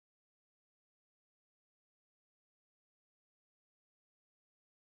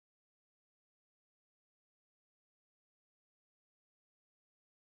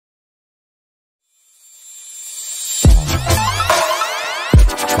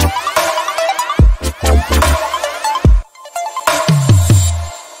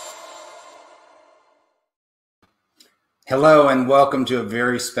Hello and welcome to a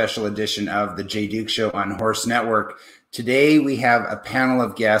very special edition of the Jay Duke Show on Horse Network. Today we have a panel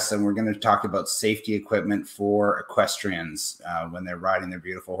of guests and we're going to talk about safety equipment for equestrians when they're riding their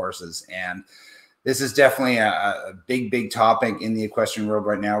beautiful horses. And this is definitely a big topic in the equestrian world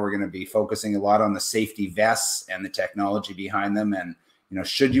right now. We're going to be focusing a lot on the safety vests and the technology behind them. And, you know,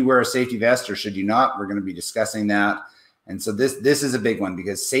 should you wear a safety vest or should you not? We're going to be discussing that. And so this is a big one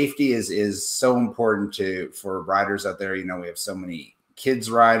because safety is so important for riders out there. You know, we have so many kids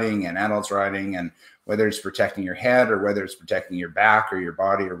riding and adults riding, and whether it's protecting your head or whether it's protecting your back or your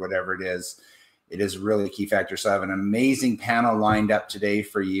body or whatever it is really a key factor. So I have an amazing panel lined up today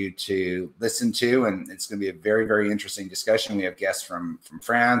for you to listen to, and it's going to be a very interesting discussion. We have guests from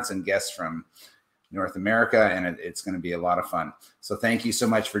France and guests from North America, and it's going to be a lot of fun. So thank you so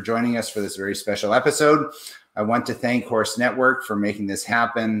much for joining us for this very special episode. I want to thank Horse Network for making this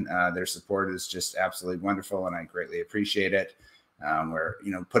happen. Their support is just absolutely wonderful, and I greatly appreciate it. We're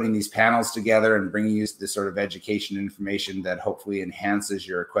putting these panels together and bringing you the sort of education information that hopefully enhances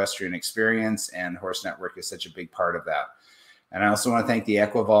your equestrian experience, and Horse Network is such a big part of that. And I also want to thank the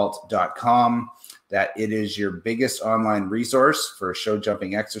EquiVault.com, that it is your biggest online resource for show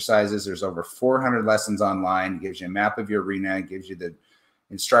jumping exercises. There's over 400 lessons online. It gives you a map of your arena, it gives you the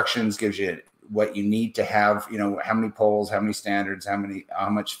instructions, gives you what you need to have, how many poles, how many standards, how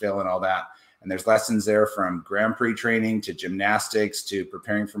much fill and all that. And there's lessons there from Grand Prix training to gymnastics to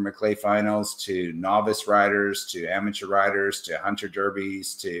preparing for Maclay finals to novice riders to amateur riders to hunter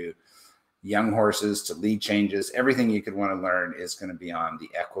derbies to young horses to lead changes. Everything you could want to learn is going to be on the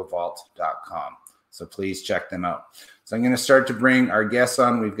EquiVault.com. So please check them out. So I'm going to start to bring our guests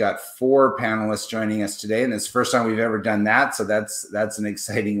on. We've got 4 panelists joining us today, and it's the first time we've ever done that. So that's an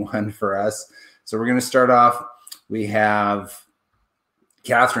exciting one for us. So we're going to start off. We have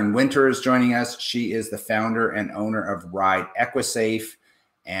Catherine Winter is joining us. She is the founder and owner of Ride Equisafe.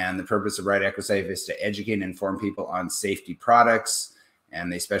 And the purpose of Ride Equisafe is to educate and inform people on safety products.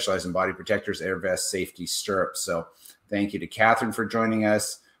 And they specialize in body protectors, air vests, safety stirrups. So thank you to Catherine for joining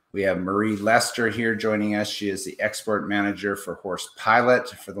us. We have Marie Lester here joining us. She is the export manager for Horse Pilot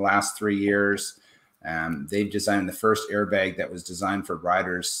for the last 3 years. They've designed the first airbag that was designed for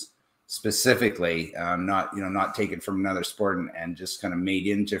riders specifically, not taken from another sport and just kind of made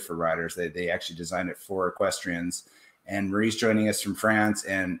into for riders. They actually designed it for equestrians. And Marie's joining us from France,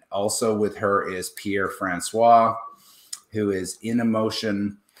 and also with her is Pierre Francois, who is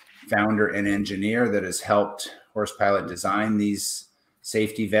InnoMotion founder and engineer that has helped Horse Pilot design these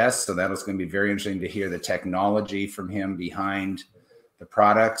safety vests. So that was going to be very interesting to hear the technology from him behind the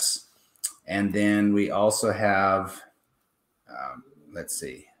products. And then we also have,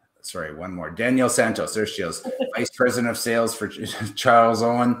 one more. Danielle Santos, there she is, Vice President of Sales for Charles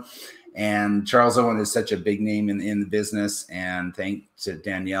Owen. And Charles Owen is such a big name in the business. And thanks to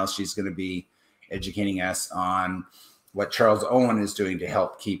Danielle, she's going to be educating us on what Charles Owen is doing to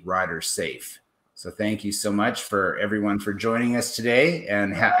help keep riders safe. So thank you so much for everyone for joining us today.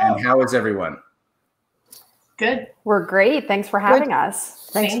 And how is everyone? Good. We're great. Thanks for having us.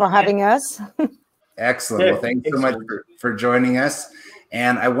 Thanks for having us. Excellent. Well, thanks so much for joining us.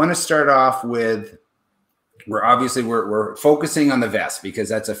 And I want to start off with, we're focusing on the vest because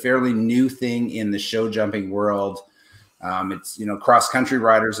that's a fairly new thing in the show jumping world. It's, cross-country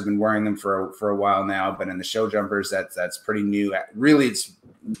riders have been wearing them for a while now, but in the show jumpers, that's pretty new. Really, it's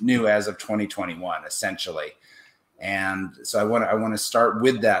new as of 2021, essentially. And so I want to start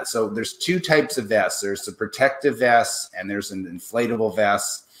with that. So there's 2 types of vests. There's the protective vests and there's an inflatable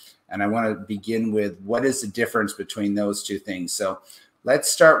vest. And I want to begin with what is the difference between those 2 things. So let's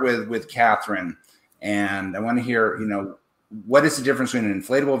start with Catherine. And I want to hear, what is the difference between an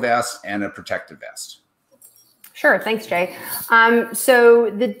inflatable vest and a protective vest? Sure. Thanks, Jay. So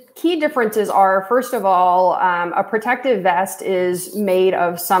the key differences are, first of all, a protective vest is made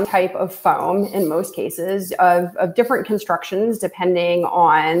of some type of foam in most cases of different constructions depending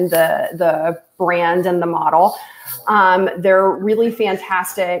on the brand and the model. They're really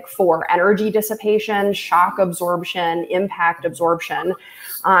fantastic for energy dissipation, shock absorption, impact absorption.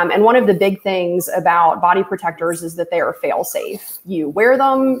 And one of the big things about body protectors is that they are fail-safe. You wear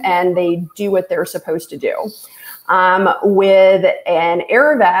them and they do what they're supposed to do. With an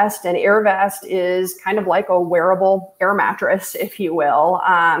air vest is kind of like a wearable air mattress, if you will.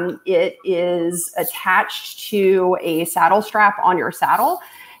 It is attached to a saddle strap on your saddle,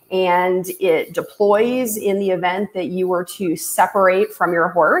 and it deploys in the event that you were to separate from your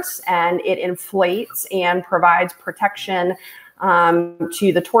horse, and it inflates and provides protection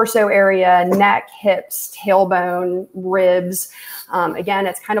to the torso area, neck, hips, tailbone, ribs. Again,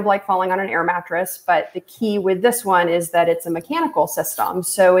 it's kind of like falling on an air mattress, but the key with this one is that it's a mechanical system.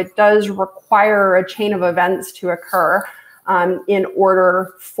 So it does require a chain of events to occur in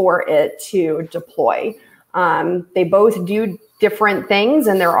order for it to deploy. They both do different things,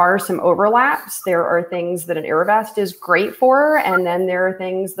 and there are some overlaps. There are things that an air vest is great for, and then there are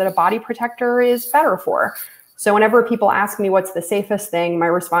things that a body protector is better for. So whenever people ask me what's the safest thing, my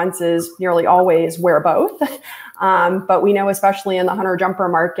response is nearly always wear both. But we know, especially in the hunter jumper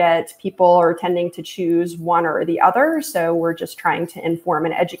market, people are tending to choose one or the other. So we're just trying to inform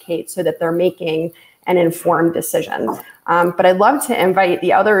and educate so that they're making an informed decision. But I'd love to invite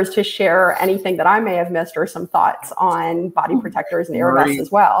the others to share anything that I may have missed or some thoughts on body protectors and air vests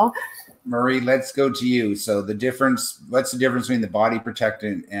as well. Marie, let's go to you. So what's the difference between the body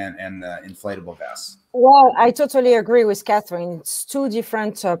protector and the inflatable vest? Well, I totally agree with Catherine. It's two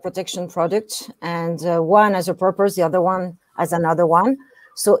different protection products, and one has a purpose, the other one has another one.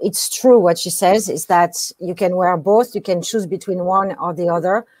 So it's true what she says is that you can wear both. You can choose between one or the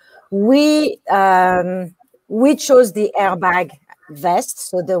other. We chose the airbag vest,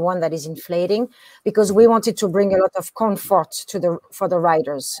 so the one that is inflating, because we wanted to bring a lot of comfort for the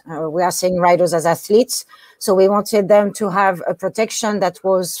riders. We are seeing riders as athletes, so we wanted them to have a protection that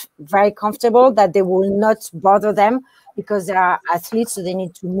was very comfortable, that they will not bother them, because they are athletes, so they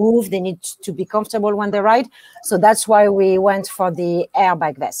need to move, they need to be comfortable when they ride. So that's why we went for the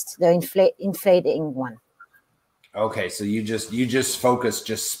airbag vest, the inflating one. Okay, so you just focus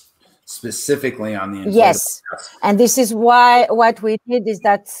specifically on the inflatable. Yes, and this is why what we did is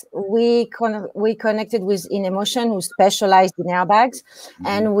that we connected with InEmotion, who specialized in airbags,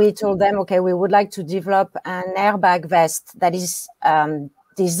 and we told them, okay, we would like to develop an airbag vest that is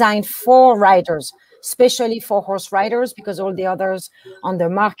designed for riders, especially for horse riders, because all the others on the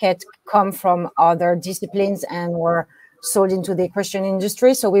market come from other disciplines and were sold into the equestrian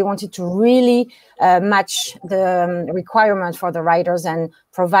industry. So we wanted to really match the requirement for the riders and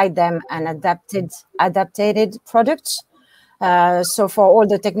provide them an adapted product. So for all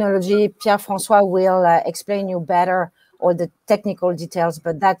the technology, Pierre-François will explain you better all the technical details,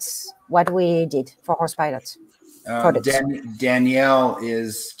 but that's what we did for Horse Pilot. Danielle,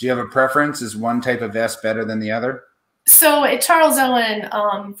 do you have a preference? Is one type of vest better than the other? So at Charles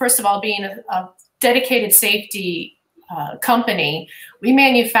Owen, first of all, being a dedicated safety company, we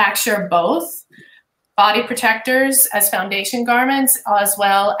manufacture both body protectors as foundation garments, as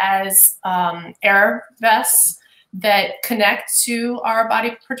well as air vests that connect to our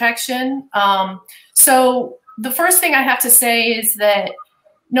body protection. So the first thing I have to say is that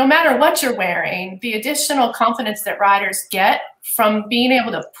no matter what you're wearing, the additional confidence that riders get from being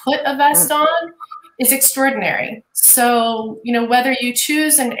able to put a vest on is extraordinary. So, you know, whether you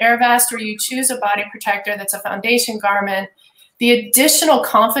choose an air vest or you choose a body protector that's a foundation garment, the additional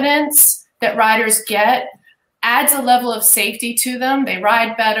confidence that riders get adds a level of safety to them. They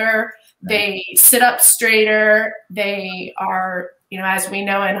ride better, they sit up straighter, they are, you know, as we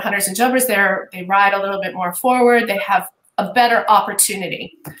know in hunters and jumpers, they ride a little bit more forward, they have a better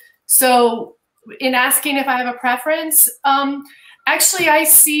opportunity. So in asking if I have a preference, actually, I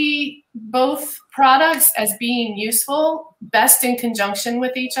see both products as being useful, best in conjunction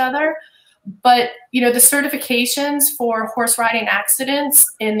with each other. But, you know, the certifications for horse riding accidents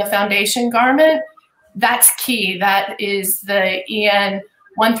in the foundation garment, that's key. That is the EN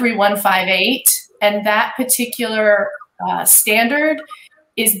 13158. And that particular standard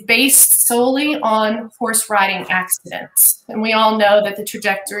is based solely on horse riding accidents. And we all know that the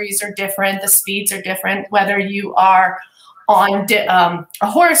trajectories are different, the speeds are different, whether you are on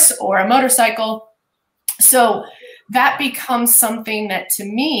a horse or a motorcycle. So that becomes something that to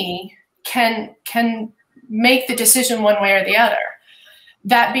me can make the decision one way or the other.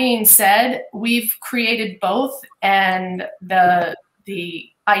 That being said, we've created both, and the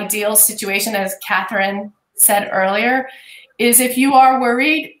ideal situation, as Catherine said earlier, is if you are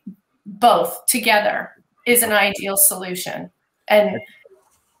worried, both together is an ideal solution. And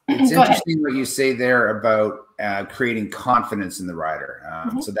it's interesting what you say there about creating confidence in the rider.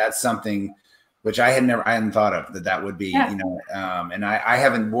 So that's something which I hadn't thought of, that would be, you know, and I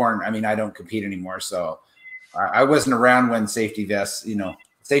haven't worn, I mean, I don't compete anymore. So I wasn't around when safety vests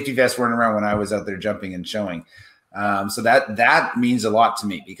weren't around when I was out there jumping and showing. So that means a lot to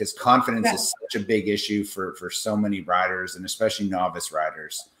me, because confidence is such a big issue for so many riders, and especially novice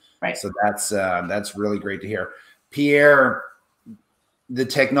riders. Right. So that's really great to hear. Pierre, the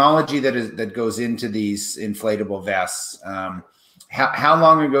technology that goes into these inflatable vests, How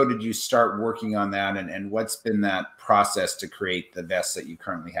long ago did you start working on that, and what's been that process to create the vests that you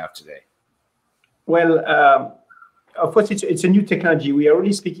currently have today? Well, of course, it's a new technology. We are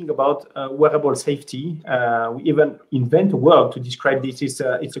already speaking about wearable safety. We even invent a word to describe this.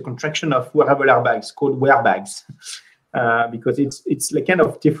 It's a contraction of wearable airbags called wear bags, because it's like kind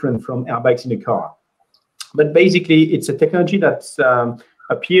of different from airbags in a car. But basically, it's a technology that's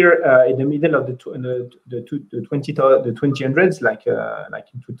appeared in the middle of the 2000s, like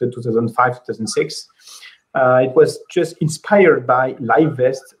in 2005, 2006. It was just inspired by live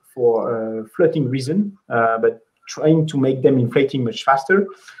vests for floating reason, but trying to make them inflating much faster.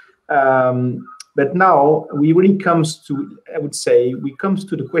 But now we really comes to, I would say, we comes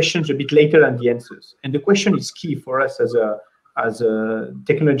to the questions a bit later than the answers. And the question is key for us as a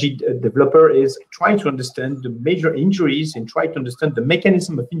technology developer is try to understand the major injuries and try to understand the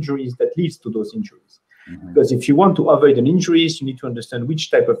mechanism of injuries that leads to those injuries. Mm-hmm. Because if you want to avoid an injuries, you need to understand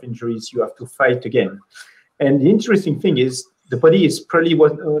which type of injuries you have to fight again. And the interesting thing is the body is probably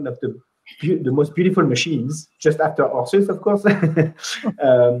one of the most beautiful machines, just after horses, of course. And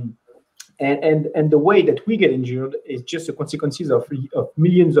the way that we get injured is just the consequences of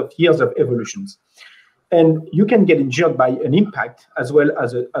millions of years of evolutions. And you can get injured by an impact as well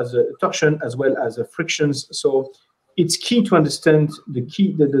as a torsion, as well as a frictions. So it's key to understand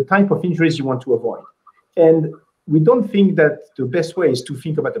the type of injuries you want to avoid. And we don't think that the best way is to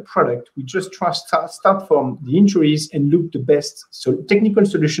think about the product. We just start from the injuries and look the best technical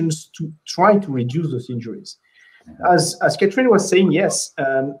solutions to try to reduce those injuries. As Catherine was saying, yes,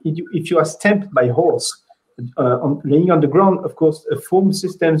 if you are stamped by a horse laying on the ground, of course, foam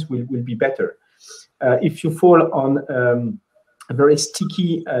systems will be better. If you fall on very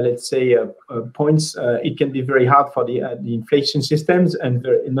sticky, let's say, points, it can be very hard for the inflation systems and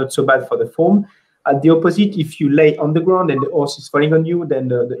not so bad for the foam. At the opposite, if you lay on the ground and the horse is falling on you, then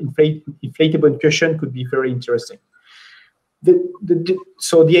the inflatable cushion could be very interesting.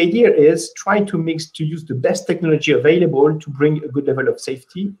 So the idea is try to use the best technology available to bring a good level of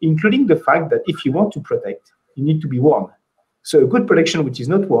safety, including the fact that if you want to protect, you need to be warm. So a good protection which is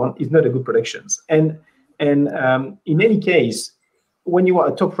not warm is not a good protection. And in any case, when you are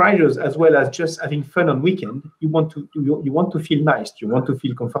a top riders as well as just having fun on weekend, you want to feel nice, you want to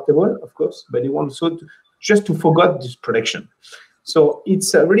feel comfortable, of course, but you want also just to forget this protection. So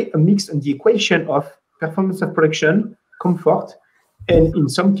it's really a mix on the equation of performance of protection, comfort, and in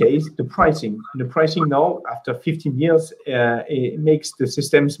some case the pricing. And the pricing now, after 15 years, it makes the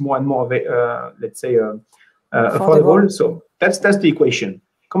systems more and more, let's say, affordable. So that's the equation: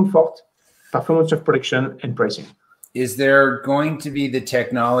 comfort, performance of protection, and pricing. Is there going to be the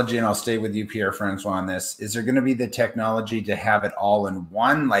technology, and I'll stay with you, Pierre-Francois, on this, is there going to be the technology to have it all in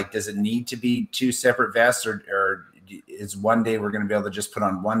one? Like, does it need to be two separate vests, or is one day we're going to be able to just put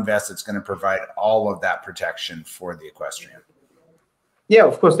on one vest that's going to provide all of that protection for the equestrian? Yeah,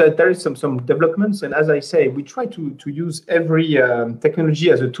 of course, there is some developments. And as I say, we try to use every technology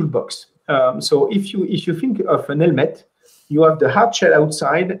as a toolbox. So if you think of an helmet, you have the hard shell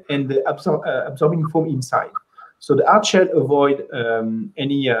outside and the absorbing foam inside. So the hard shell avoid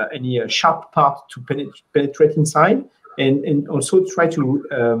any sharp part to penetrate inside, and also try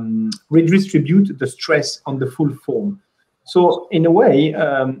to redistribute the stress on the full foam. So in a way,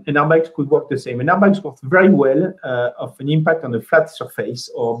 an airbag could work the same. An airbag works very well of an impact on a flat surface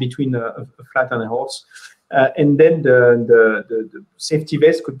or between a flat and a horse. And then the safety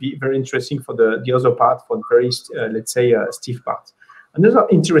vest could be very interesting for the other part, for the very, let's say, stiff part. Another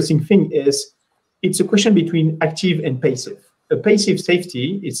interesting thing is it's a question between active and passive. A passive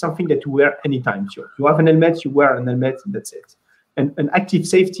safety is something that you wear anytime. You have an helmet, you wear an helmet, and that's it. And an active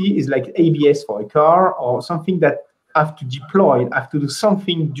safety is like ABS for a car or something that have to deploy, have to do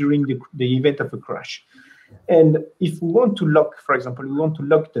something during the event of a crash. And if we want to lock, for example, we want to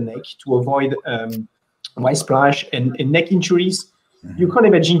lock the neck to avoid white splash and neck injuries. Mm-hmm. You can't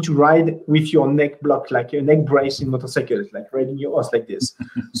imagine to ride with your neck blocked like a neck brace in motorcycles, like riding your horse like this.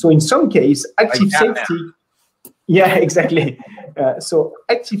 So in some case, active safety, yeah, exactly. So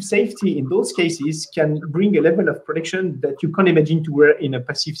active safety in those cases can bring a level of protection that you can't imagine to wear in a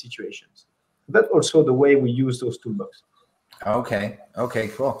passive situation. That's also the way we use those toolbox. Okay,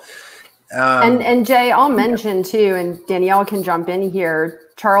 cool. And Jay, I'll mention too, and Danielle can jump in here,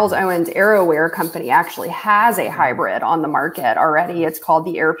 Charles Owen's AeroWear company actually has a hybrid on the market already. It's called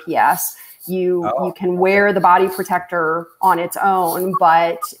the AirPS. You can wear the body protector on its own,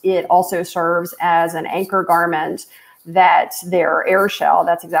 but it also serves as an anchor garment that their air shell,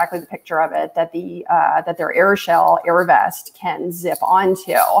 that's exactly the picture of it, that their air shell, air vest can zip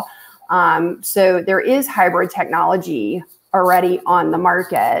onto. So there is hybrid technology already on the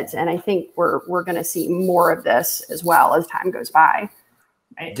market. And I think we're going to see more of this as well as time goes by.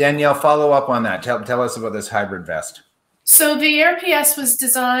 Right. Danielle, follow up on that. Tell us about this hybrid vest. So the AirPS was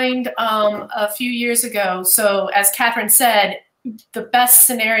designed a few years ago. So as Catherine said, the best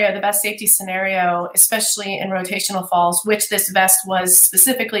scenario, the best safety scenario, especially in rotational falls, which this vest was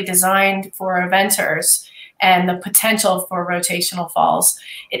specifically designed for eventers and the potential for rotational falls.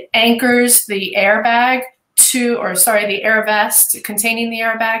 It anchors the airbag the air vest containing the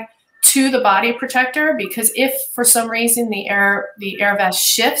airbag to the body protector, because if for some reason the air vest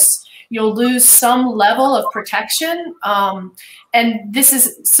shifts, you'll lose some level of protection. And this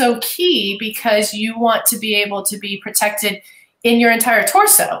is so key because you want to be able to be protected in your entire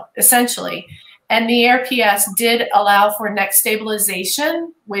torso, essentially. And the AirPS did allow for neck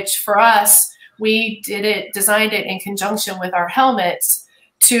stabilization, which for us, we designed it in conjunction with our helmets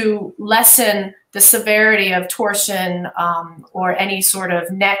to lessen the severity of torsion or any sort of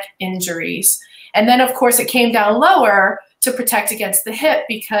neck injuries. And then, of course, it came down lower to protect against the hip,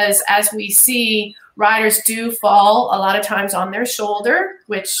 because as we see, riders do fall a lot of times on their shoulder,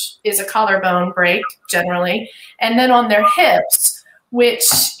 which is a collarbone break generally, and then on their hips, which,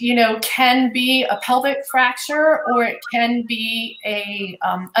 you know, can be a pelvic fracture or it can be a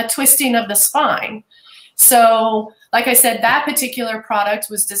twisting of the spine. So, like I said, that particular product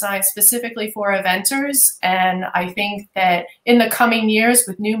was designed specifically for eventers, and I think that in the coming years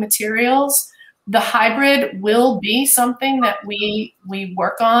with new materials, the hybrid will be something that we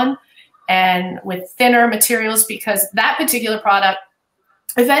work on, and with thinner materials, because that particular product,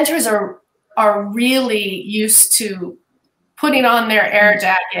 eventers are really used to putting on their air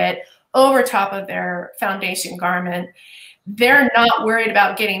jacket over top of their foundation garment. They're not worried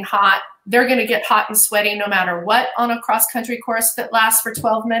about getting hot. They're going to get hot and sweaty no matter what on a cross-country course that lasts for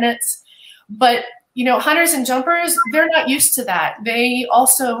 12 minutes. But, you know, hunters and jumpers, they're not used to that. They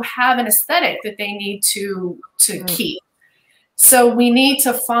also have an aesthetic that they need to keep. So we need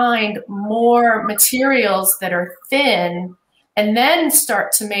to find more materials that are thin and then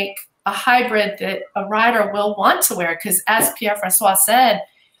start to make a hybrid that a rider will want to wear. Because as Pierre-Francois said,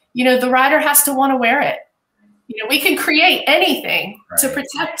 you know, the rider has to want to wear it. You know, we can create anything to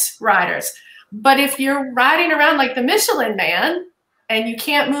protect riders. But if you're riding around like the Michelin Man and you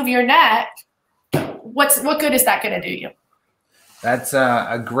can't move your neck, what good is that going to do you? That's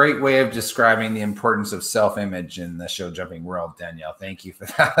a great way of describing the importance of self-image in the show jumping world, Danielle. Thank you for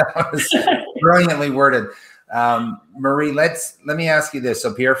that. That was brilliantly worded. Marie, let me ask you this.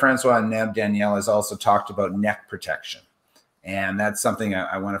 So Pierre-Francois and Danielle has also talked about neck protection, and that's something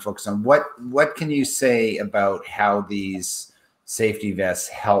I want to focus on. What can you say about how these safety vests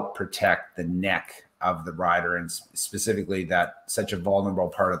help protect the neck of the rider, and specifically that such a vulnerable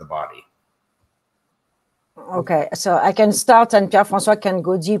part of the body? Okay, so I can start and Pierre-Francois can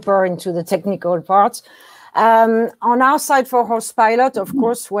go deeper into the technical parts. On our side for Horse Pilot, of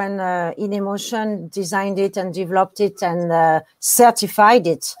course, when InEmotion designed it and developed it and certified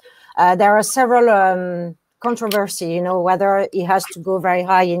it, there are several controversy, you know, whether it has to go very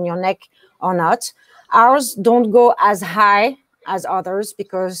high in your neck or not. Ours don't go as high as others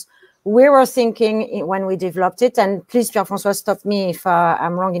because we were thinking when we developed it, and please, Pierre-Francois, stop me if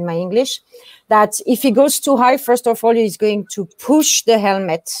I'm wrong in my English, that if it goes too high, first of all, it's going to push the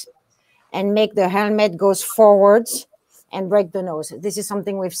helmet and make the helmet goes forwards and break the nose. This is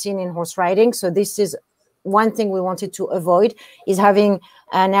something we've seen in horse riding. So this is one thing we wanted to avoid, is having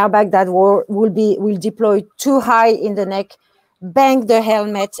an airbag that will deploy too high in the neck, bang the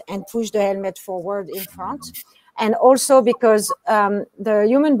helmet and push the helmet forward in front. And also because the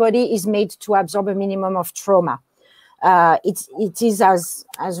human body is made to absorb a minimum of trauma. It is,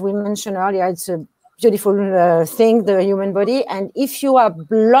 as we mentioned earlier, it's a beautiful thing, the human body. And if you are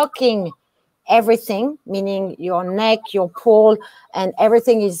blocking everything, meaning your neck, your pole, and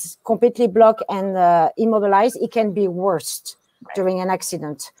everything is completely blocked and immobilized, it can be worse during an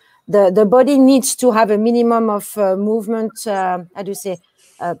accident. The body needs to have a minimum of movement, how do you say,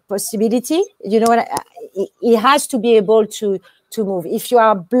 possibility. You know what? It has to be able to move. If you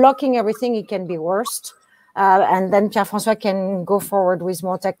are blocking everything, it can be worse. And then Pierre-Francois can go forward with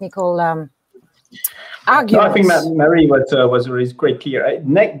more technical arguments. No, I think Marie was really great clear.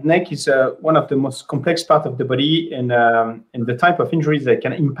 Neck is one of the most complex parts of the body, and the type of injuries that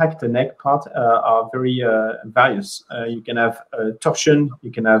can impact the neck part are very various. You can have torsion,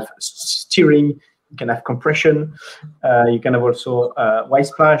 you can have steering, You can have compression. You can have also white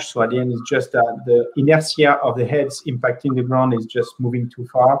splash. So at the end, it's just the inertia of the heads impacting the ground is just moving too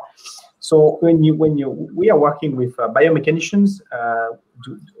far. So we are working with biomechanicians,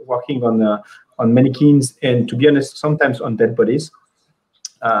 working on mannequins, and to be honest, sometimes on dead bodies,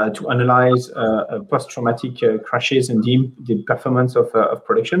 to analyze post-traumatic crashes and the performance of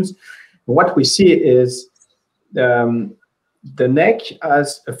productions. What we see is the neck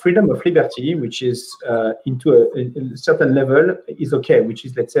has a freedom of liberty, which is into a certain level is okay, which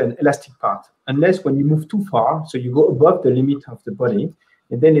is, let's say, an elastic part. Unless when you move too far, so you go above the limit of the body,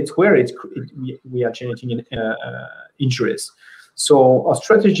 and then it's where we are generating injuries. So our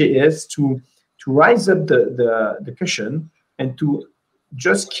strategy is to rise up the cushion and to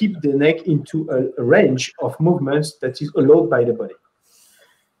just keep the neck into a range of movements that is allowed by the body.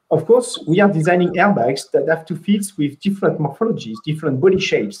 Of course, we are designing airbags that have to fit with different morphologies, different body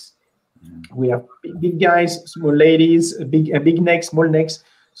shapes. We have big guys, small ladies, a big neck, small necks.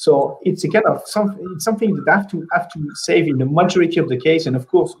 So it's a kind of something that have to save in the majority of the case. And of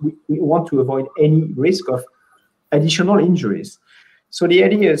course, we want to avoid any risk of additional injuries. So the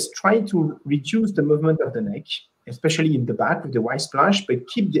idea is try to reduce the movement of the neck, especially in the back with the white splash, but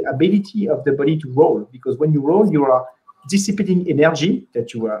keep the ability of the body to roll. Because when you roll, you are dissipating energy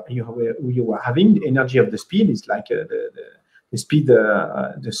that you are having. The energy of the speed is like the speed,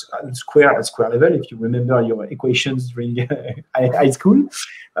 the square at square level, if you remember your equations during high school.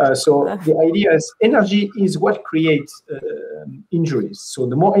 So the idea is energy is what creates injuries. So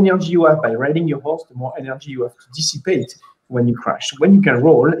the more energy you have by riding your horse, the more energy you have to dissipate when you crash. When you can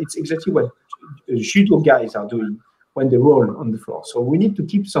roll, it's exactly what judo guys are doing when they roll on the floor. So we need to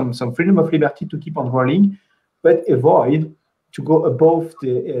keep some freedom of liberty to keep on rolling, but avoid to go above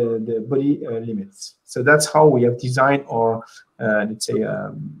the body limits. So that's how we have designed our, let's say,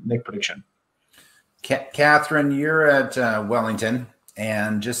 neck protection. Catherine, you're at Wellington,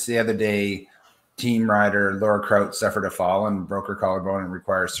 and just the other day, team rider Laura Kraut suffered a fall and broke her collarbone and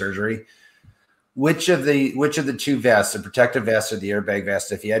requires surgery. Which of the two vests, the protective vest or the airbag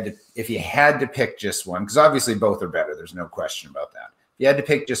vest, if you had to pick just one, because obviously both are better, there's no question about that. If you had to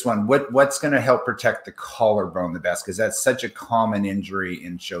pick just one, what's going to help protect the collarbone the best? Because that's such a common injury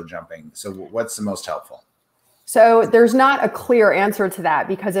in show jumping. So what's the most helpful? So there's not a clear answer to that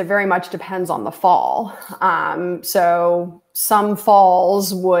because it very much depends on the fall. So some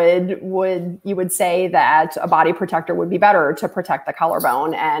falls you would say that a body protector would be better to protect the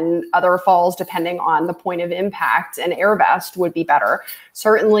collarbone, and other falls, depending on the point of impact, an air vest would be better.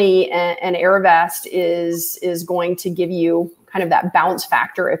 Certainly an air vest is going to give you kind of that bounce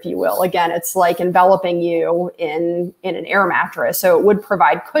factor, if you will. Again, it's like enveloping you in an air mattress. So it would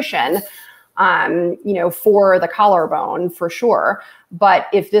provide cushion, for the collarbone for sure. But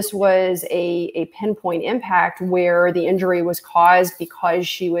if this was a pinpoint impact where the injury was caused because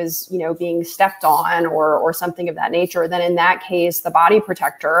she was, being stepped on or something of that nature, then in that case, the body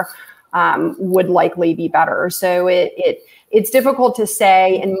protector would likely be better. So it's difficult to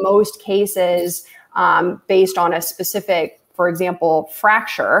say in most cases based on a specific, for example,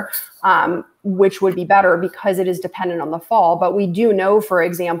 fracture, which would be better because it is dependent on the fall. But we do know, for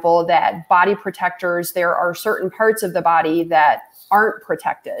example, that body protectors, there are certain parts of the body that aren't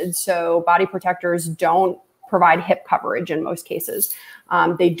protected. So body protectors don't provide hip coverage in most cases.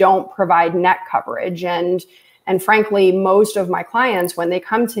 They don't provide neck coverage. And frankly, most of my clients, when they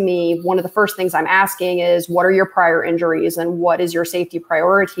come to me, one of the first things I'm asking is, what are your prior injuries and what is your safety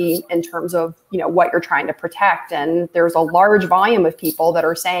priority in terms of, what you're trying to protect? And there's a large volume of people that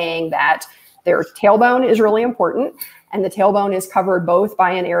are saying that their tailbone is really important, and the tailbone is covered both by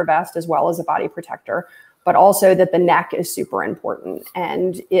an air vest as well as a body protector, but also that the neck is super important.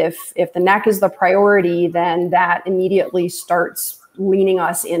 And if the neck is the priority, then that immediately starts leaning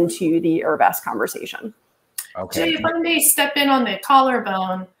us into the air vest conversation. Okay. Jay, if I may step in on the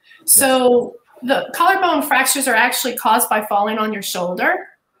collarbone. So the collarbone fractures are actually caused by falling on your shoulder.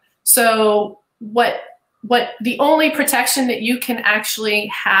 So what the only protection that you can actually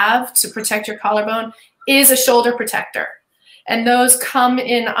have to protect your collarbone is a shoulder protector. And those come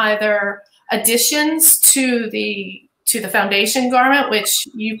in either additions to the foundation garment, which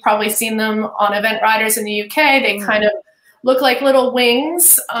you've probably seen them on event riders in the UK. They kind of look like little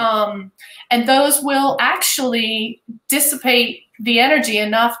wings. And those will actually dissipate the energy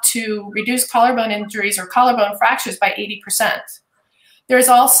enough to reduce collarbone injuries or collarbone fractures by 80%. There's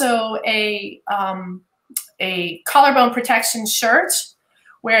also a collarbone protection shirt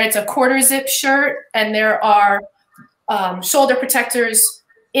where it's a quarter zip shirt, and there are shoulder protectors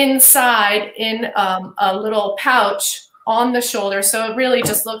inside in a little pouch on the shoulder. So it really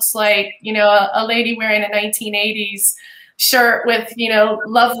just looks like, you know, a lady wearing a 1980s shirt with, you know,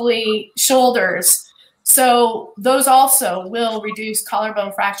 lovely shoulders. So those also will reduce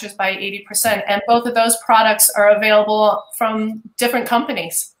collarbone fractures by 80%. And both of those products are available from different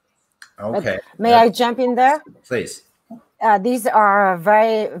companies. Okay. May I jump in there? Please. These are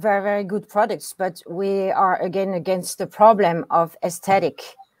very, very, very good products, but we are again against the problem of aesthetic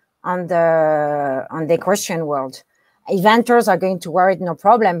on the equestrian world. Eventers are going to wear it, no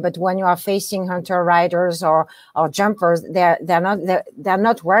problem, but when you are facing hunter riders or jumpers, they're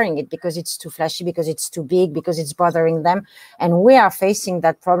not wearing it because it's too flashy, because it's too big, because it's bothering them. And we are facing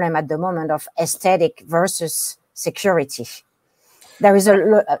that problem at the moment of aesthetic versus security. There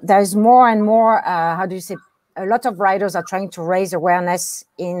is more and more, how do you say, a lot of riders are trying to raise awareness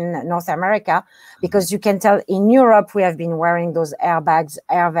in North America, because you can tell in Europe, we have been wearing those airbags,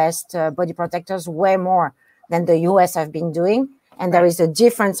 air vest, body protectors way more than the US have been doing. And there is a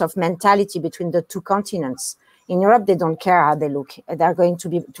difference of mentality between the two continents. In Europe, they don't care how they look. They're going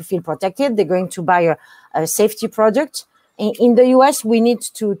to feel protected. They're going to buy a safety product. In the US, we need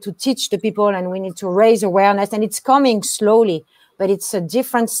to teach the people, and we need to raise awareness, and it's coming slowly, but it's a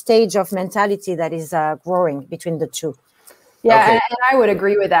different stage of mentality that is growing between the two. Yeah, okay. and I would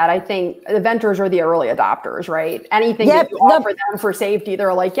agree with that. I think eventers are the early adopters, right? Anything that you offer them for safety,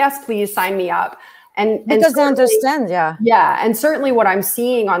 they're like, yes, please sign me up. Because they understand, yeah. Yeah, and certainly what I'm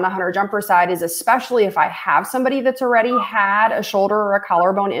seeing on the hunter jumper side is, especially if I have somebody that's already had a shoulder or a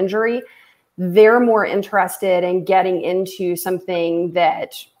collarbone injury, they're more interested in getting into something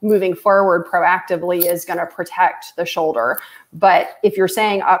that moving forward proactively is going to protect the shoulder. But if you're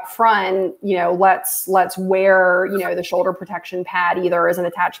saying up front, you know, let's wear, you know, the shoulder protection pad either as an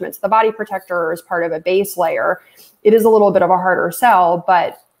attachment to the body protector or as part of a base layer, it is a little bit of a harder sell.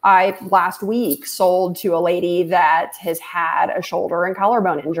 But I last week sold to a lady that has had a shoulder and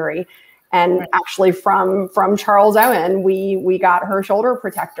collarbone injury. And actually from Charles Owen, we got her shoulder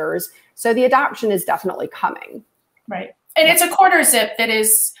protectors. So the adoption is definitely coming. Right. And it's a quarter zip that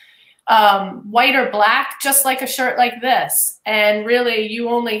is white or black, just like a shirt like this. And really you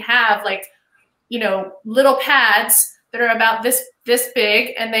only have, like, you know, little pads that are about this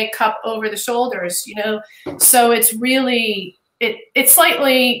big, and they cup over the shoulders, you know. So it's really, it's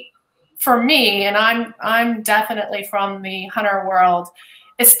slightly, for me, and I'm definitely from the hunter world,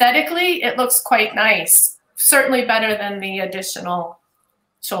 aesthetically, it looks quite nice. Certainly better than the additional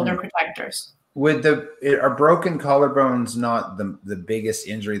shoulder protectors. Are broken collarbones not the biggest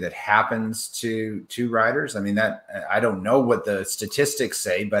injury that happens to riders? I mean, that I don't know what the statistics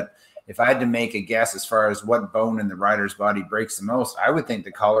say, but if I had to make a guess as far as what bone in the rider's body breaks the most, I would think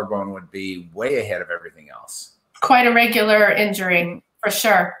the collarbone would be way ahead of everything else. Quite a regular injury, for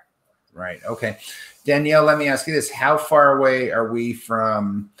sure. Right. Okay. Danielle, let me ask you this. How far away are we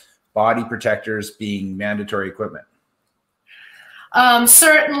from body protectors being mandatory equipment?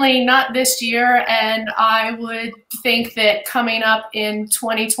 Certainly not this year. And I would think that coming up in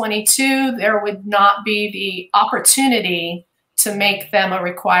 2022, there would not be the opportunity to make them a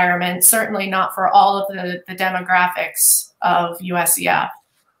requirement. Certainly not for all of the demographics of USEF.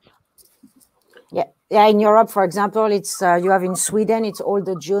 Yeah, in Europe, for example, it's you have in Sweden, it's all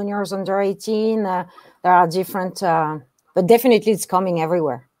the juniors under 18. There are different, but definitely it's coming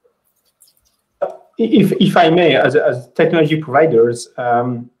everywhere. If I may, as technology providers,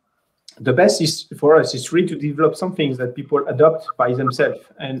 the best is for us is really to develop some things that people adopt by themselves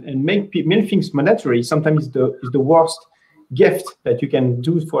and make many things mandatory. Sometimes is the worst gift that you can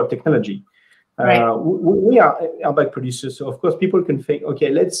do for technology. Right. We are airbag producers, so of course people can think,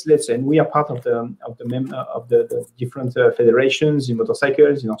 okay, let's, and we are part of the different federations in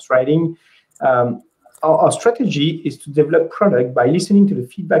motorcycles, in horse riding. Our strategy is to develop product by listening to the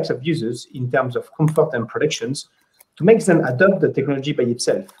feedbacks of users in terms of comfort and productions to make them adopt the technology by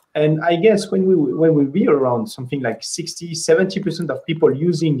itself. And I guess when we be around something like 60–70% of people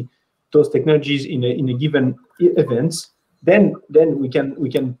using those technologies in a given event, then we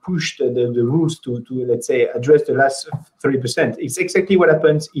can push the rules to let's say address the last 30%. It's exactly what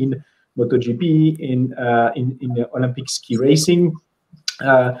happens in MotoGP, in Olympic ski racing.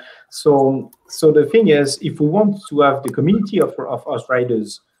 So the thing is, if we want to have the community of us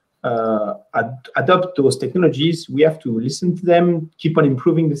riders adopt those technologies, we have to listen to them, keep on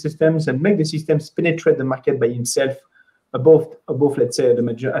improving the systems, and make the systems penetrate the market by itself above let's say the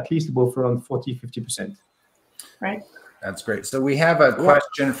major, at least above around 40–50%. Right. That's great. So we have a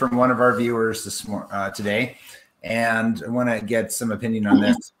question from one of our viewers today, and I want to get some opinion on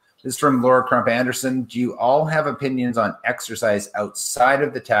this. This is from Laura Crump Anderson. Do you all have opinions on exercise outside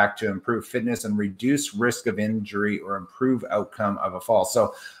of the TAC to improve fitness and reduce risk of injury or improve outcome of a fall?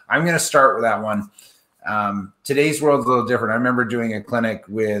 So I'm going to start with that one. Today's world is a little different. I remember doing a clinic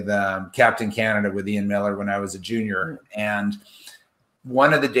with Captain Canada with Ian Miller when I was a junior. And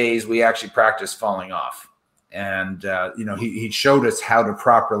one of the days we actually practiced falling off. And, you know, he showed us how to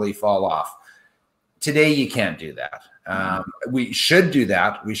properly fall off. Today, you can't do that. We should do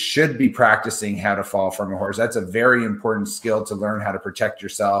that. We should be practicing how to fall from a horse. That's a very important skill to learn how to protect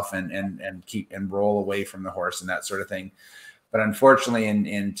yourself and keep and roll away from the horse and that sort of thing. But unfortunately,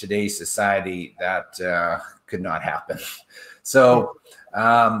 in today's society, that could not happen. So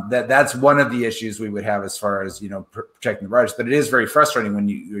that's one of the issues we would have as far as, you know, protecting the riders. But it is very frustrating when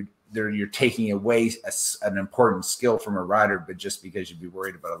you're taking away an important skill from a rider, but just because you'd be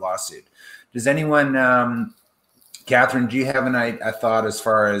worried about a lawsuit. Does anyone, Catherine, do you have a thought as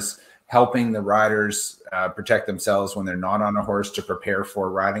far as helping the riders protect themselves when they're not on a horse to prepare for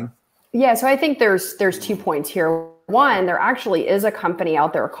riding? Yeah, so I think there's 2 points here. One, there actually is a company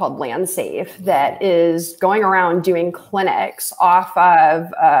out there called LandSafe that is going around doing clinics off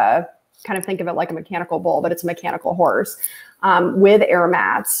of, kind of think of it like a mechanical bull, but it's a mechanical horse, with air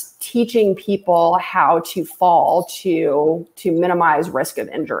mats, teaching people how to fall to minimize risk of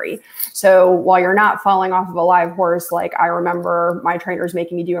injury. So while you're not falling off of a live horse, like I remember my trainers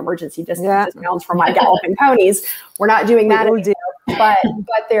making me do emergency dismounts for my galloping ponies, we're not doing that anymore. But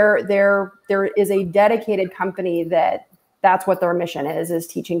there is a dedicated company that's what their mission is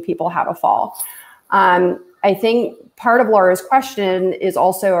teaching people how to fall. I think part of Laura's question is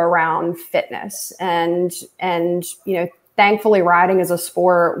also around fitness and you know, thankfully riding is a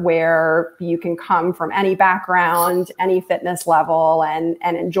sport where you can come from any background, any fitness level and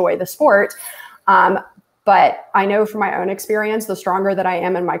enjoy the sport. But I know from my own experience, the stronger that I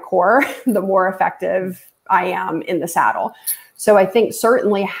am in my core, the more effective I am in the saddle. So I think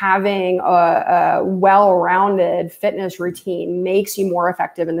certainly having a well-rounded fitness routine makes you more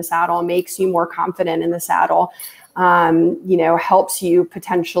effective in the saddle, makes you more confident in the saddle, you know, helps you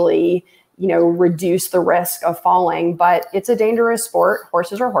potentially, you know, reduce the risk of falling. But it's a dangerous sport.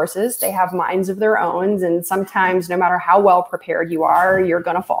 Horses are horses. They have minds of their own. And sometimes no matter how well prepared you are, you're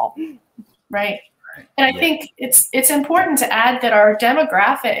going to fall. Right. And I think it's important to add that our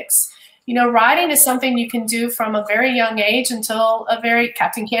demographics, you know, riding is something you can do from a very young age until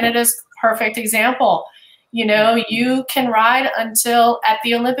Captain Canada's perfect example. You know, you can ride until at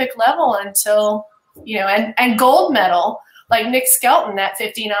the Olympic level until, you know, and gold medal like Nick Skelton at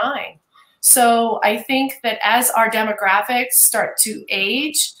 59. So I think that as our demographics start to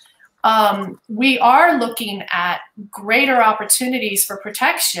age, we are looking at greater opportunities for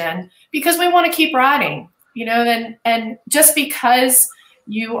protection because we want to keep riding, you know, and just because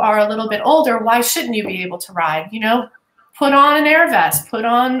you are a little bit older, why shouldn't you be able to ride? You know, put on an air vest, put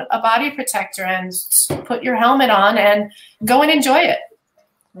on a body protector and put your helmet on and go and enjoy it.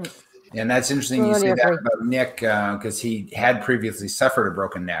 And that's interesting you say that about Nick because he had previously suffered a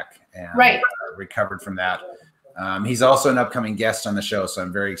broken neck and recovered from that. He's also an upcoming guest on the show, so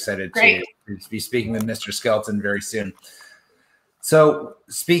I'm very excited to be speaking with Mr. Skelton very soon. So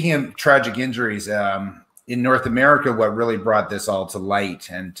speaking of tragic injuries, in North America, what really brought this all to light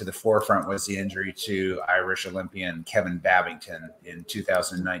and to the forefront was the injury to Irish Olympian Kevin Babington in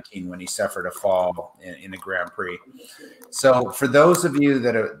 2019 when he suffered a fall in a Grand Prix. So for those of you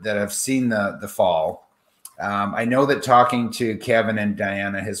that have seen the fall, I know that talking to Kevin and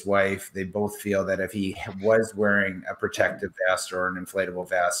Diana, his wife, they both feel that if he was wearing a protective vest or an inflatable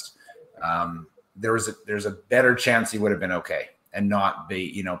vest, there's a better chance he would have been okay and not be,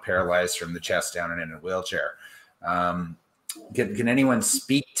 you know, paralyzed from the chest down and in a wheelchair. Can anyone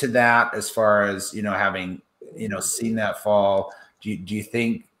speak to that as far as, you know, having, you know, seen that fall? Do you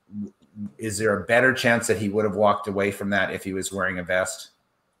think, is there a better chance that he would have walked away from that if he was wearing a vest?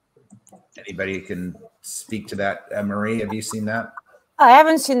 Anybody can speak to that? Marie, have you seen that? I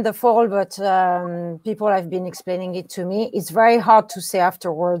haven't seen the fall, but people have been explaining it to me. It's very hard to say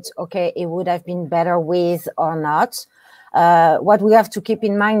afterwards, okay, it would have been better with or not. What we have to keep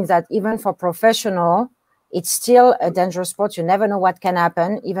in mind is that even for professional, it's still a dangerous sport. You never know what can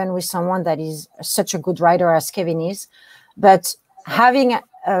happen, even with someone that is such a good rider as Kevin is. But having,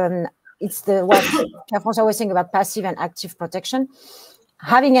 it's what François was saying about passive and active protection.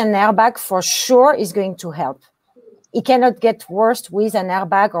 Having an airbag for sure is going to help. It cannot get worse with an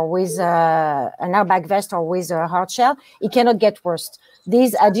airbag or with an airbag vest or with a hard shell. It cannot get worse.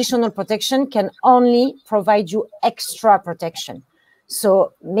 This additional protection can only provide you extra protection.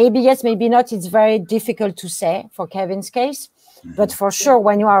 So maybe yes, maybe not. It's very difficult to say for Kevin's case. But for sure,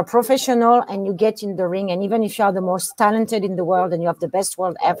 when you are a professional and you get in the ring, and even if you are the most talented in the world and you have the best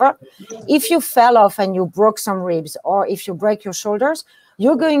world ever, if you fell off and you broke some ribs, or if you break your shoulders,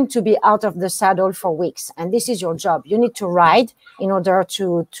 you're going to be out of the saddle for weeks. And this is your job. You need to ride in order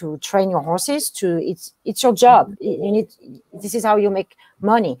to train your horses. It's your job. This is how you make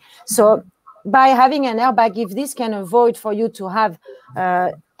money. So by having an airbag, if this can avoid for you to have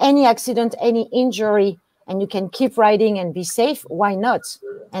any accident, any injury, and you can keep riding and be safe, why not?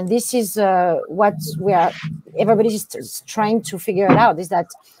 And this is what everybody is trying to figure it out, is that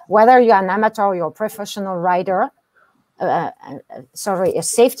whether you're an amateur or you're a professional rider, a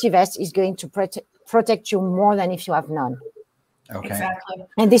safety vest is going to protect you more than if you have none. Okay. Exactly.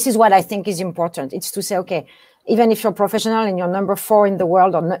 And this is what I think is important. It's to say, okay, even if you're professional and you're number 4 in the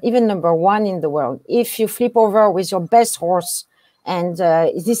world, or even number 1 in the world, if you flip over with your best horse, and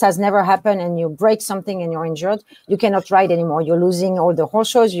this has never happened, and you break something and you're injured, you cannot ride anymore. You're losing all the horse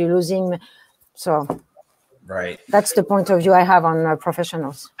shows, you're losing. So right. That's the point of view I have on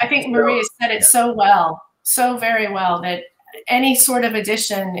professionals. I think Maria said it so well, so very well, that any sort of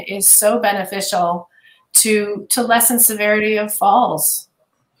addition is so beneficial to lessen severity of falls.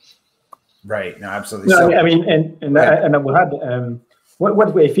 Right. No, absolutely. No, I mean, and I will add,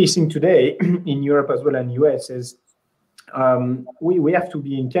 what we're facing today in Europe as well and US is we have to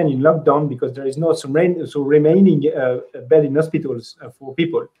be in lockdown because there is no remaining bed in hospitals for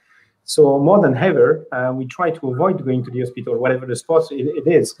people. So more than ever, we try to avoid going to the hospital, whatever the sport it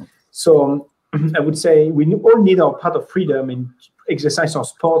is. So I would say we all need our part of freedom and exercise our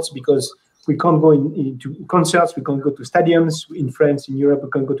sports, because we can't go into concerts, we can't go to stadiums. In France, in Europe, we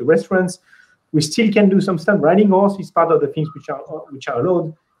can't go to restaurants. We still can do some stuff. Riding horse is part of the things which are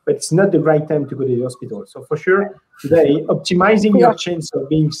allowed, but it's not the right time to go to the hospital. So for sure, today, optimizing your chance of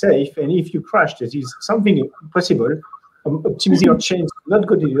being safe, and if you crash, this is something possible, optimizing your chance to not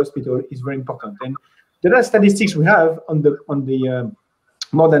go to the hospital is very important. And the last statistics we have on the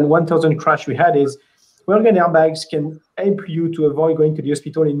more than 1,000 crash we had is well-gun airbags can help you to avoid going to the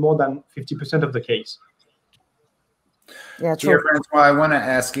hospital in more than 50% of the case. Yeah, true. Dear Francois, I want to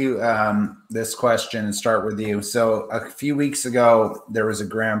ask you this question and start with you. So a few weeks ago, there was a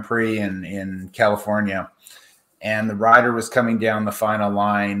Grand Prix in California, and the rider was coming down the final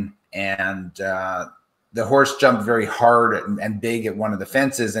line, and the horse jumped very hard and big at one of the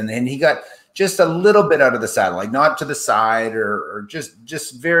fences, and he got just a little bit out of the saddle, like not to the side or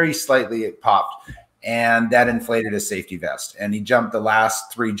just very slightly it popped, and that inflated his safety vest. And he jumped the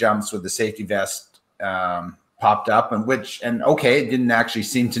last 3 jumps with the safety vest popped up, and okay, it didn't actually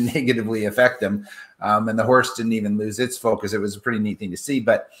seem to negatively affect him. And the horse didn't even lose its focus. It was a pretty neat thing to see,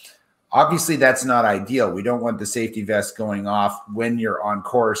 but obviously that's not ideal. We don't want the safety vest going off when you're on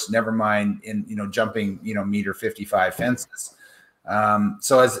course, never mind in, jumping, meter 55 fences.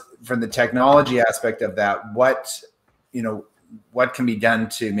 So as from the technology aspect of that, what can be done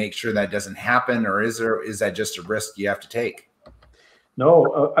to make sure that doesn't happen, or is that just a risk you have to take?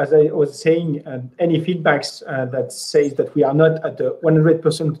 No, as I was saying, any feedbacks that says that we are not at a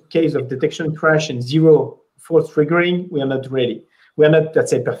 100% case of detection crash and 0 force triggering, we are not ready. We are not,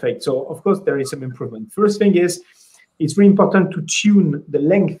 let's say, perfect. So of course there is some improvement. First thing is, it's really important to tune the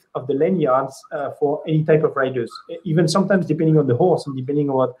length of the lanyards for any type of riders, even sometimes depending on the horse and depending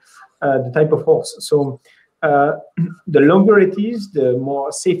on the type of horse. So the longer it is, the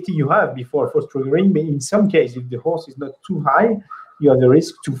more safety you have before force triggering. But in some cases, if the horse is not too high, you have the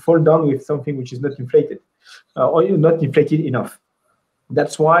risk to fall down with something which is not inflated or not inflated enough.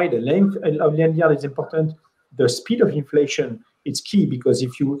 That's why the length of lanyard is important. The speed of inflation is key, because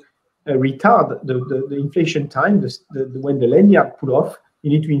if you retard the inflation time, when the lanyard pull off,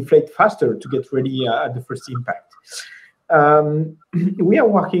 you need to inflate faster to get ready at the first impact. We are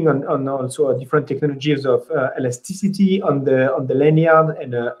working on also different technologies of elasticity on the lanyard,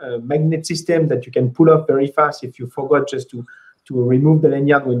 and a magnet system that you can pull off very fast if you forgot just to remove the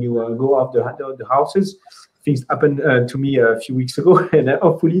lanyard when you go off the houses. Things happened to me a few weeks ago, and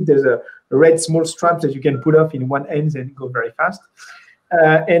hopefully there's a red small strap that you can pull off in one end and go very fast.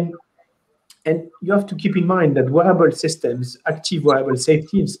 And you have to keep in mind that wearable systems, active wearable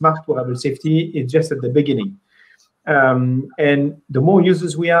safety and smart wearable safety, is just at the beginning. And the more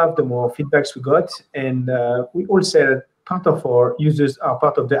users we have, the more feedbacks we got. And we all say that part of our users are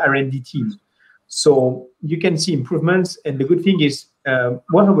part of the R&D team. So you can see improvements. And the good thing is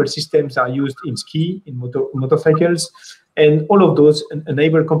wearable systems are used in ski, in motorcycles, and all of those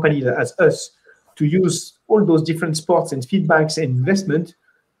enable companies as us to use all those different sports and feedbacks and investment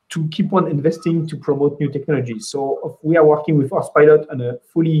to keep on investing to promote new technologies. So we are working with Horse Pilot on a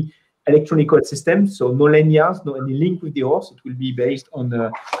fully electronic system, so no lanyards, no any link with the horse. It will be based on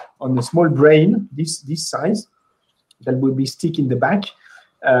a small brain, this size, that will be stick in the back,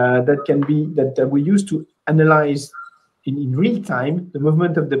 that we use to analyze in real time the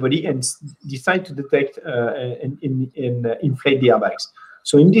movement of the body and decide to detect and inflate the airbags.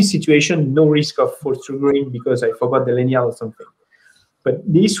 So in this situation, no risk of false triggering because I forgot the lanyard or something. But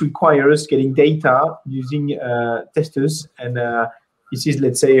this requires getting data using testers, and this is,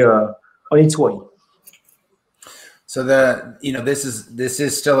 let's say, on its way. So this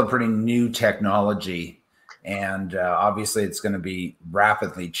is still a pretty new technology, and obviously it's going to be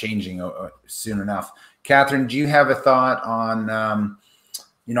rapidly changing soon enough. Catherine, do you have a thought on?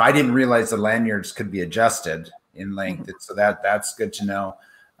 I didn't realize the lanyards could be adjusted in length, so that's good to know.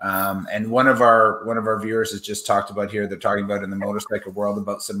 And one of our viewers has just talked about here. They're talking about in the motorcycle world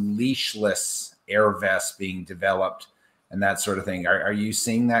about some leashless air vests being developed and that sort of thing. Are you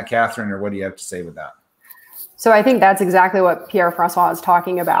seeing that, Catherine, or what do you have to say with that? So I think that's exactly what Pierre-Francois is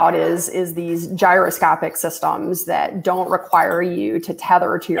talking about is these gyroscopic systems that don't require you to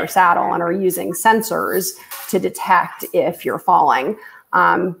tether to your saddle and are using sensors to detect if you're falling.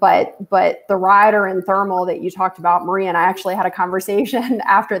 But the rider in thermal that you talked about, Marie, and I actually had a conversation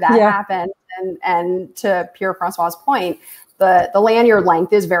after that happened. And to Pierre-Francois' point, the lanyard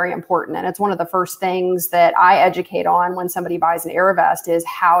length is very important. And it's one of the first things that I educate on when somebody buys an air vest is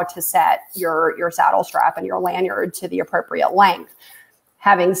how to set your saddle strap and your lanyard to the appropriate length.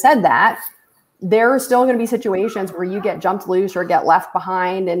 Having said that, there are still going to be situations where you get jumped loose or get left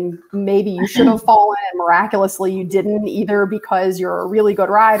behind, and maybe you should have fallen and miraculously you didn't, either because you're a really good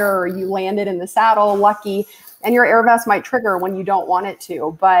rider or you landed in the saddle lucky, and your air vest might trigger when you don't want it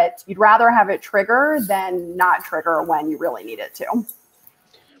to, but you'd rather have it trigger than not trigger when you really need it to.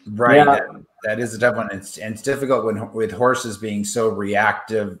 Right. Yeah. That is a tough one. It's difficult with horses being so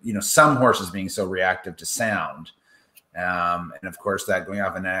reactive, some horses being so reactive to sound. And of course that going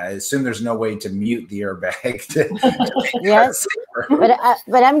off, and I assume there's no way to mute the airbag. Yes,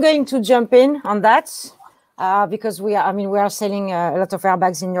 but I'm going to jump in on that because we are selling a lot of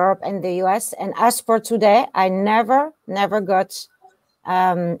airbags in Europe and the US. And as per today, I never got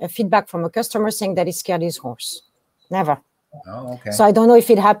a feedback from a customer saying that he scared his horse. Never. Oh, okay. So I don't know if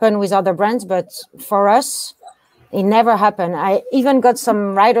it happened with other brands, but for us, it never happened. I even got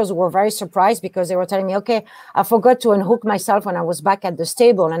some riders who were very surprised because they were telling me, okay, I forgot to unhook myself when I was back at the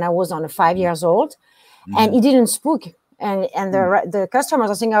stable and I was on 5 years old and it didn't spook. And the customers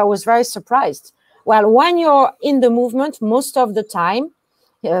are saying I was very surprised. Well, when you're in the movement, most of the time,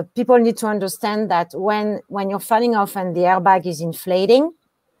 people need to understand that when you're falling off and the airbag is inflating,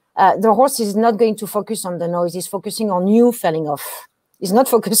 the horse is not going to focus on the noise. He's focusing on you falling off. He's not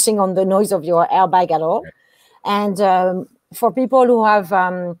focusing on the noise of your airbag at all. And for people who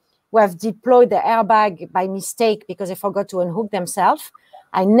have deployed the airbag by mistake because they forgot to unhook themselves,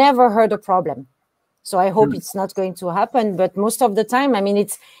 I never heard a problem. So I hope it's not going to happen. But most of the time,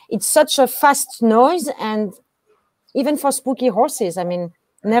 it's such a fast noise, and even for spooky horses,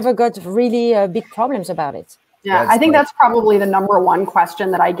 never got really big problems about it. Yeah, I think that's probably the #1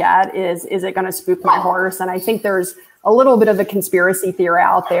 question that I get is it going to spook my horse? And I think there's a little bit of a conspiracy theory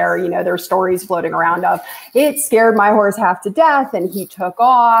out there. There's stories floating around of it scared my horse half to death and he took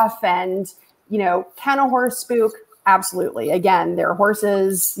off. And, can a horse spook? Absolutely. Again, they're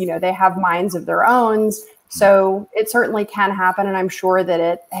horses, they have minds of their own. So it certainly can happen. And I'm sure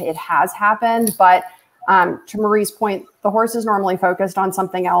that it has happened. But to Marie's point, the horse is normally focused on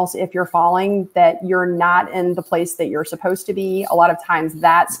something else. If you're falling, that you're not in the place that you're supposed to be. A lot of times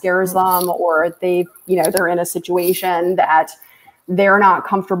that scares them, or they're in a situation that they're not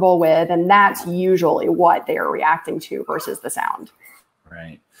comfortable with. And that's usually what they are reacting to versus the sound.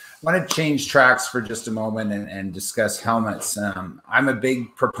 Right. I want to change tracks for just a moment and discuss helmets. I'm a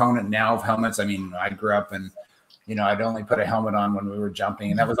big proponent now of helmets. I grew up and I'd only put a helmet on when we were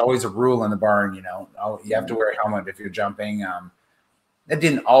jumping, and that was always a rule in the barn. You have to wear a helmet if you're jumping. That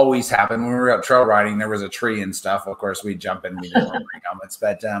didn't always happen. When we were out trail riding, there was a tree and stuff. Of course, we'd jump in, we didn't wear helmets.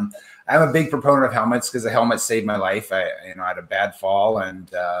 But I'm a big proponent of helmets because the helmet saved my life. I had a bad fall, and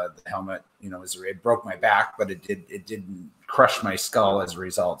the helmet, it broke my back, but it didn't crush my skull as a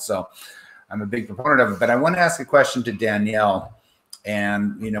result. So I'm a big proponent of it. But I want to ask a question to Danielle,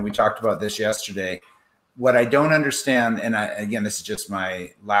 and we talked about this yesterday. What I don't understand, and again, this is just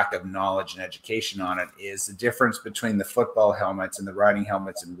my lack of knowledge and education on it, is the difference between the football helmets and the riding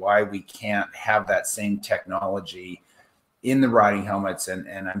helmets, and why we can't have that same technology in the riding helmets.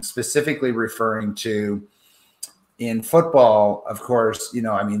 And I'm specifically referring to, in football, of course, you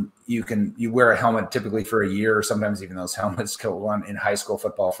know, I mean, you wear a helmet typically for a year, or sometimes even those helmets go on in high school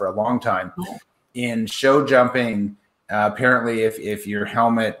football for a long time. In show jumping, apparently if your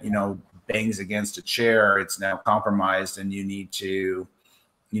helmet, you know, bangs against a chair, it's now compromised and you need to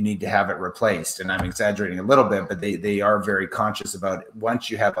have it replaced. And I'm exaggerating a little bit, but they are very conscious about it.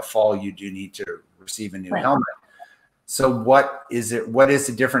 Once you have a fall, you do need to receive a new helmet. So what is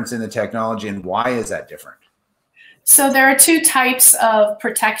the difference in the technology, and why is that different? So there are two types of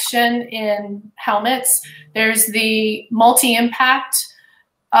protection in helmets. There's the multi-impact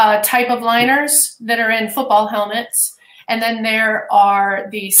type of liners that are in football helmets. And then there are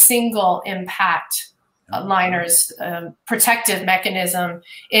the single impact liners, protective mechanism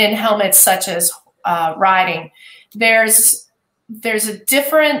in helmets such as riding. There's a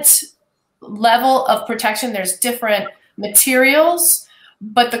different level of protection. There's different materials,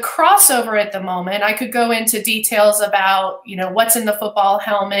 but the crossover at the moment, I could go into details about, you know, what's in the football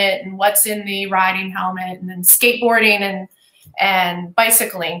helmet and what's in the riding helmet, and then skateboarding and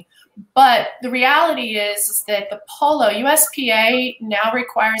bicycling. But the reality is that the polo, USPA now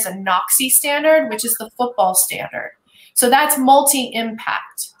requires a NOxy standard, which is the football standard. So that's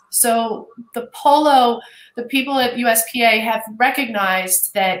multi-impact. So the polo, the people at USPA have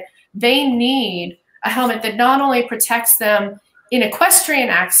recognized that they need a helmet that not only protects them in equestrian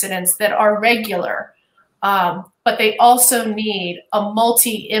accidents that are regular, but they also need a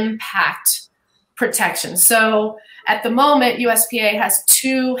multi-impact protection. So at the moment, USPA has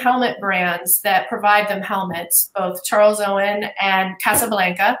two helmet brands that provide them helmets, both Charles Owen and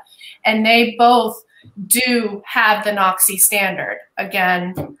Casablanca, and they both do have the NOxy standard.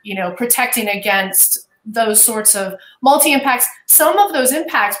 Again, you know, protecting against those sorts of multi-impacts. Some of those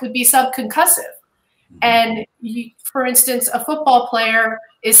impacts would be subconcussive. And for instance, a football player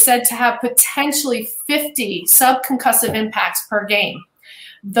is said to have potentially 50 subconcussive impacts per game.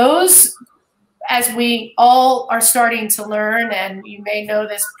 Those, as we all are starting to learn, and you may know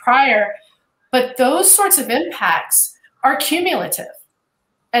this prior, but those sorts of impacts are cumulative.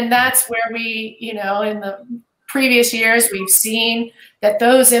 And that's where we, you know, in the previous years, we've seen that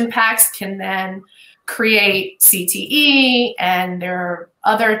those impacts can then create CTE, and there are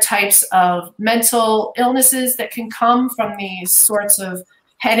other types of mental illnesses that can come from these sorts of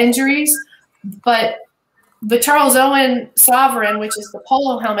head injuries. But the Charles Owen Sovereign, which is the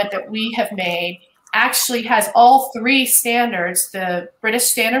polo helmet that we have made, actually has all three standards. The British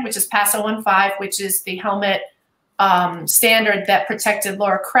standard, which is PAS 015, which is the helmet standard that protected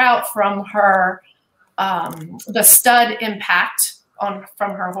Laura Kraut from her the stud impact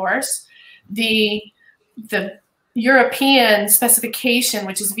from her horse. The European specification,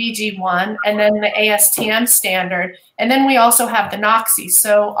 which is VG1, and then the ASTM standard. And then we also have the NOxy.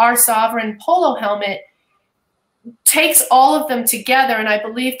 So our Sovereign polo helmet takes all of them together, and I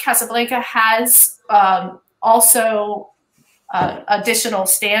believe Casablanca has also additional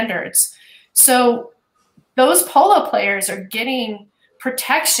standards. So those polo players are getting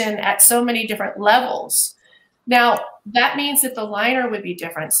protection at so many different levels. Now, that means that the liner would be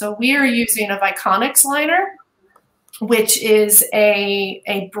different. So we are using a Viconics liner, which is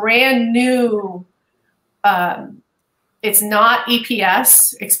a brand new, it's not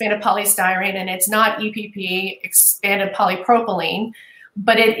EPS, expanded polystyrene, and it's not EPP, expanded polypropylene,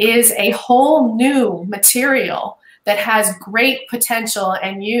 but it is a whole new material that has great potential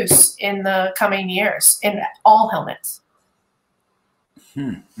and use in the coming years in all helmets.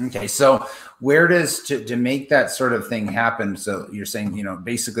 Okay, so where does to make that sort of thing happen? So you're saying, you know,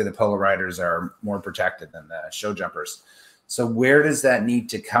 basically the polo riders are more protected than the show jumpers. So where does that need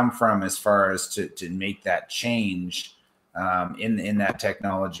to come from as far as to make that change in that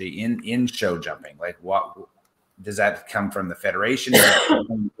technology in show jumping? Like, what does that come from the federation? Does that come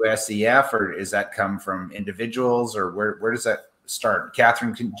from USEF, or does that come from individuals, or where does that start?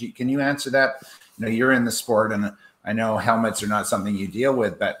 Catherine, can you answer that? You know, you're in the sport, and I know helmets are not something you deal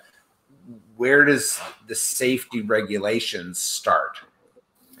with, but where does the safety regulations start?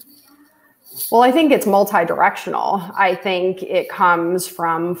 Well, I think it's multi-directional. I think it comes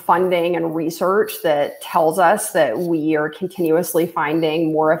from funding and research that tells us that we are continuously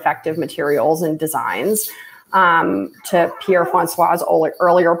finding more effective materials and designs. To Pierre-Francois's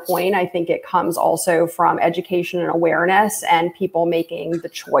earlier point, I think it comes also from education and awareness and people making the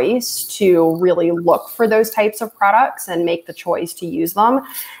choice to really look for those types of products and make the choice to use them.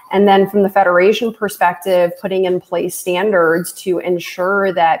 And then from the federation perspective, putting in place standards to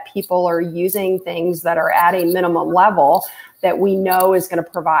ensure that people are using things that are at a minimum level that we know is going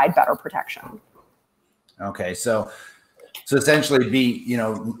to provide better protection. Okay, so So essentially be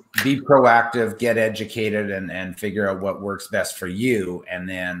proactive, get educated, and figure out what works best for you. And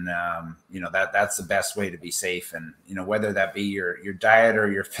then, that's the best way to be safe. And, whether that be your diet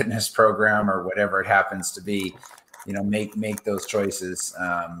or your fitness program or whatever it happens to be, make those choices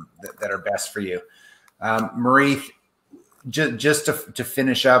that are best for you. Marie, just to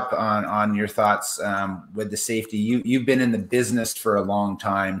finish up on your thoughts with the safety, you've been in the business for a long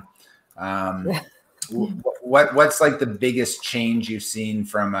time. What's like the biggest change you've seen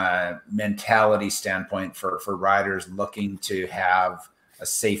from a mentality standpoint for riders looking to have a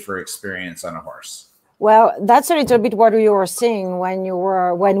safer experience on a horse? Well, that's a little bit what you were saying when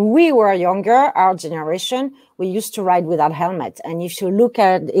we were younger, our generation, we used to ride without helmet. And if you look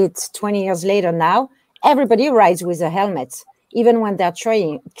at it 20 years later now, everybody rides with a helmet, even when they're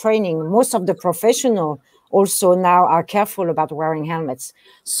training. Most of the professional also now are careful about wearing helmets.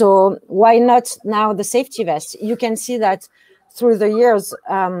 So why not now the safety vest? You can see that through the years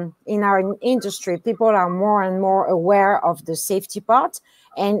in our industry, people are more and more aware of the safety part,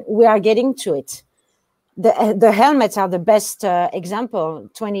 and we are getting to it. The helmets are the best example.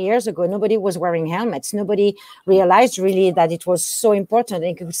 20 years ago, nobody was wearing helmets. Nobody realized really that it was so important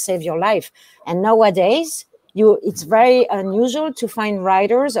and it could save your life. And nowadays, it's very unusual to find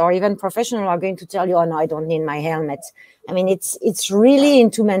riders or even professionals are going to tell you, oh, no, I don't need my helmet. I mean, it's really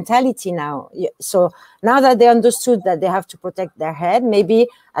into mentality now. So now that they understood that they have to protect their head, maybe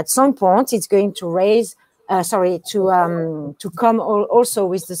at some point it's going to raise to come also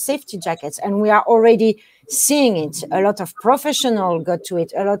with the safety jackets. And we are already seeing it. A lot of professionals got to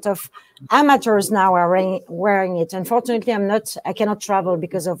it. A lot of amateurs now are wearing it. Unfortunately, I cannot travel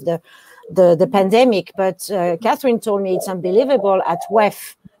because of the pandemic, but Catherine told me it's unbelievable at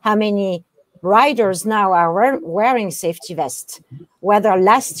WEF how many riders now are wearing safety vests. Whether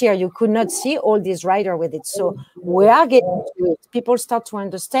last year you could not see all these riders with it. So we are getting to it. People start to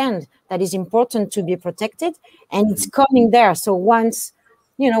understand that it's important to be protected, and it's coming there. So once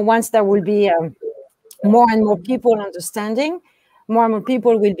there will be more and more people understanding, more and more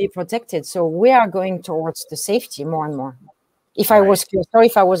people will be protected. So we are going towards the safety more and more. If I was clear, sorry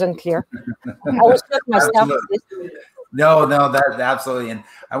if I wasn't clear. I was not myself. No, that absolutely. And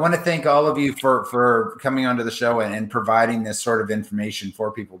I want to thank all of you for coming onto the show and providing this sort of information for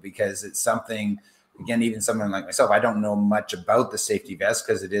people, because it's something, again, even someone like myself, I don't know much about the safety vest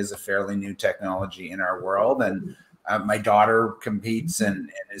because it is a fairly new technology in our world. And my daughter competes and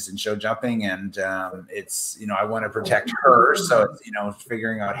is in show jumping, and it's, I want to protect her. So it's,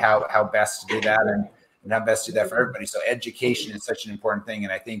 figuring out how best to do that and how best to do that for everybody. So education is such an important thing.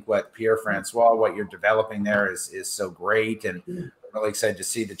 And I think what Pierre-Francois, what you're developing there is so great. And I'm really excited to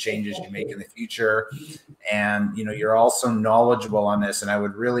see the changes you make in the future. And, you're also knowledgeable on this. And I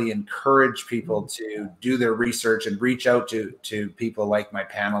would really encourage people to do their research and reach out to people like my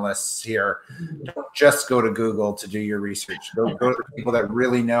panelists here. Don't just go to Google to do your research. Go to people that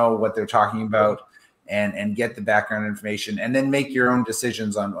really know what they're talking about, and get the background information, and then make your own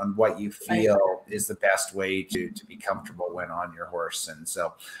decisions on what you feel is the best way to be comfortable when on your horse. And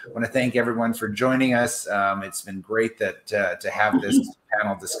so I want to thank everyone for joining us. It's been great to have this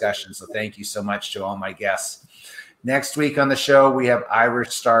panel discussion. So thank you so much to all my guests. Next week on the show, we have Irish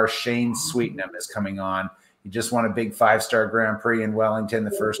star Shane Sweetnam is coming on. He just won a big 5-star Grand Prix in Wellington,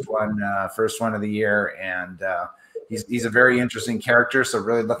 the first one of the year. And he's a very interesting character, so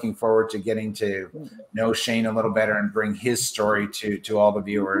really looking forward to getting to know Shane a little better and bring his story to all the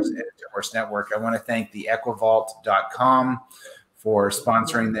viewers at Horse Network. I want to thank the EquiVault.com for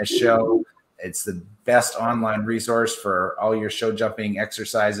sponsoring this show. It's the best online resource for all your show jumping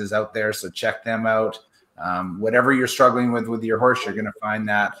exercises out there, so check them out. Whatever you're struggling with your horse, you're going to find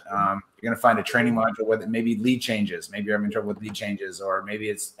that. You're going to find a training module with it, maybe lead changes. Maybe you're having trouble with lead changes, or maybe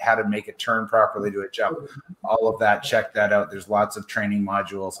it's how to make a turn properly to a jump. All of that, check that out. There's lots of training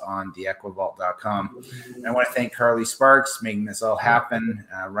modules on the EquiVault.com. And I want to thank Carly Sparks making this all happen,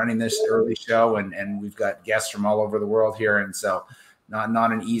 running this early show, and we've got guests from all over the world here, and so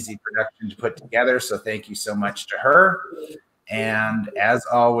not an easy production to put together. So thank you so much to her. And as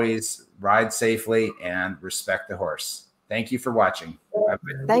always, ride safely and respect the horse. Thank you for watching.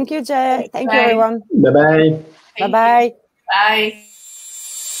 Bye-bye. Thank you, Jay. Thank you, everyone. Bye-bye. Bye-bye. Bye.